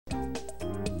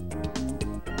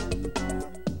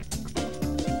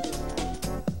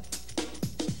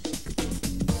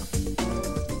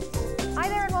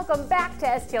Welcome back to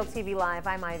STL TV Live.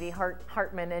 I'm Ivy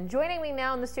Hartman, and joining me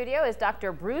now in the studio is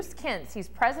Dr. Bruce Kintz. He's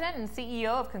president and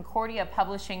CEO of Concordia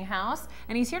Publishing House,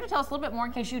 and he's here to tell us a little bit more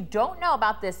in case you don't know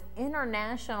about this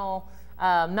international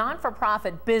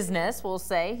non-for-profit business, we'll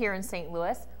say, here in St.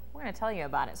 Louis. We're going to tell you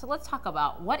about it. So let's talk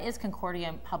about what is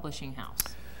Concordia Publishing House.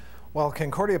 Well,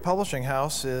 Concordia Publishing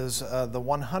House is the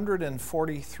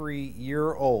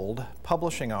 143-year-old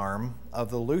publishing arm of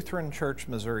the Lutheran Church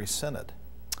Missouri Synod.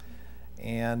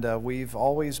 And we've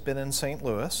always been in St.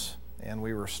 Louis, and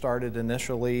we were started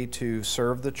initially to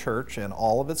serve the church and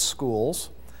all of its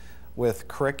schools with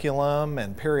curriculum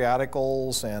and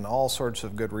periodicals and all sorts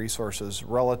of good resources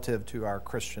relative to our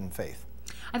Christian faith.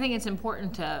 I think it's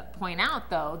important to point out,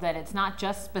 though, that it's not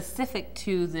just specific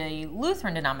to the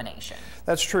Lutheran denomination.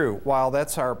 That's true. While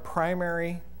that's our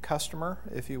primary customer,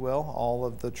 if you will, all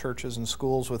of the churches and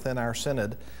schools within our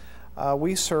synod,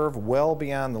 we serve well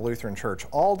beyond the Lutheran Church,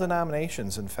 all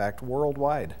denominations, in fact,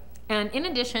 worldwide. And in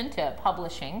addition to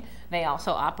publishing, they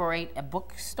also operate a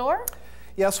bookstore?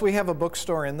 Yes, we have a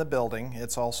bookstore in the building.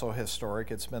 It's also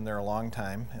historic. It's been there a long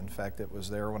time. In fact, it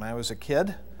was there when I was a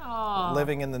kid,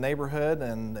 living in the neighborhood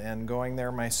and going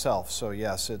there myself. So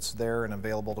yes, it's there and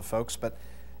available to folks. But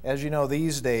as you know,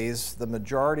 these days, the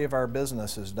majority of our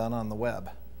business is done on the web.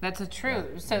 That's true.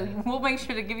 Yeah. So we'll make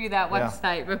sure to give you that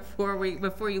website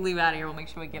before you leave out of here. We'll make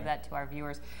sure we give that to our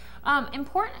viewers.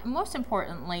 Most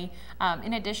importantly,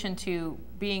 in addition to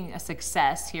being a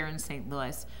success here in St.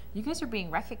 Louis, you guys are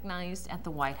being recognized at the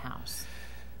White House.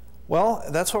 Well,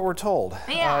 that's what we're told.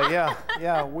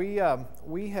 Yeah.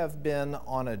 We have been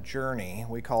on a journey.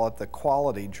 We call it the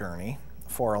quality journey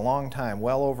for a long time,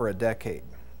 well over a decade.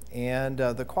 And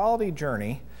the quality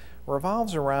journey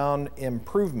revolves around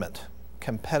improvement,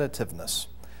 competitiveness,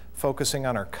 focusing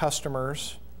on our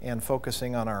customers and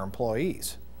focusing on our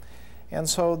employees. And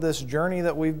so this journey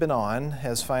that we've been on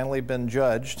has finally been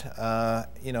judged,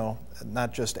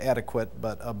 not just adequate,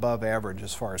 but above average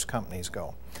as far as companies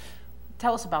go.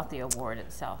 Tell us about the award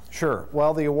itself. Sure.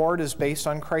 Well, the award is based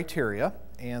on criteria,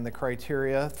 and the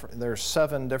criteria, there's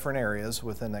 7 different areas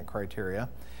within that criteria.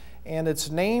 And it's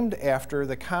named after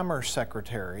the Commerce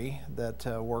Secretary that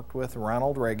worked with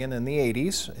Ronald Reagan in the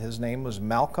 80s. His name was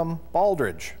Malcolm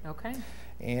Baldrige. Okay.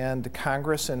 And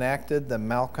Congress enacted the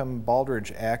Malcolm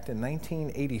Baldrige Act in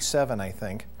 1987, I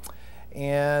think,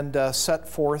 and set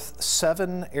forth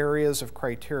 7 areas of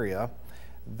criteria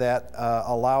that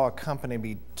allow a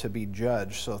company to be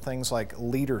judged. So things like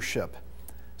leadership,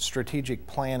 strategic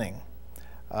planning,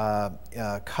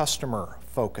 customer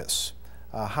focus,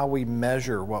 how we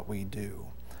measure what we do,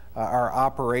 our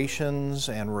operations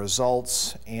and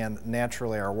results, and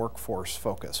naturally our workforce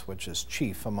focus, which is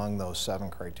chief among those 7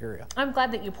 criteria. I'm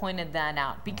glad that you pointed that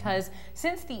out, because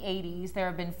since the 80s there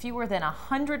have been fewer than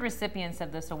 100 recipients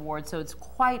of this award, so it's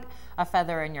quite a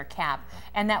feather in your cap.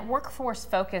 And that workforce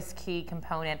focus key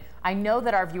component, I know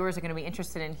that our viewers are going to be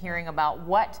interested in hearing about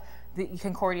what the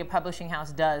Concordia Publishing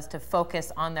House does to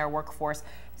focus on their workforce.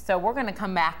 So we're going to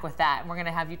come back with that, and we're going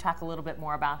to have you talk a little bit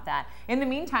more about that. In the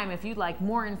meantime, if you'd like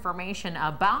more information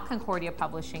about Concordia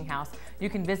Publishing House, you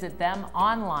can visit them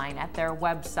online at their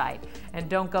website. And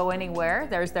don't go anywhere.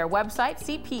 There's their website,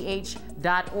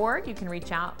 cph.org. You can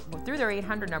reach out through their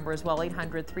 800 number as well,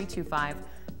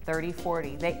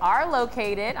 800-325-3040. They are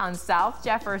located on South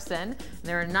Jefferson.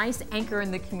 They're a nice anchor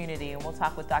in the community, and we'll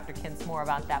talk with Dr. Kintz more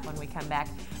about that when we come back.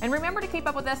 And remember to keep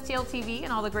up with STL TV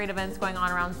and all the great events going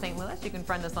on around St. Louis. You can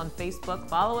friend us on Facebook,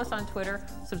 follow us on Twitter,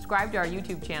 subscribe to our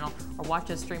YouTube channel, or watch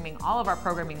us streaming all of our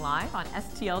programming live on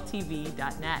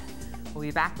stltv.net. We'll be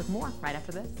back with more right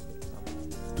after this.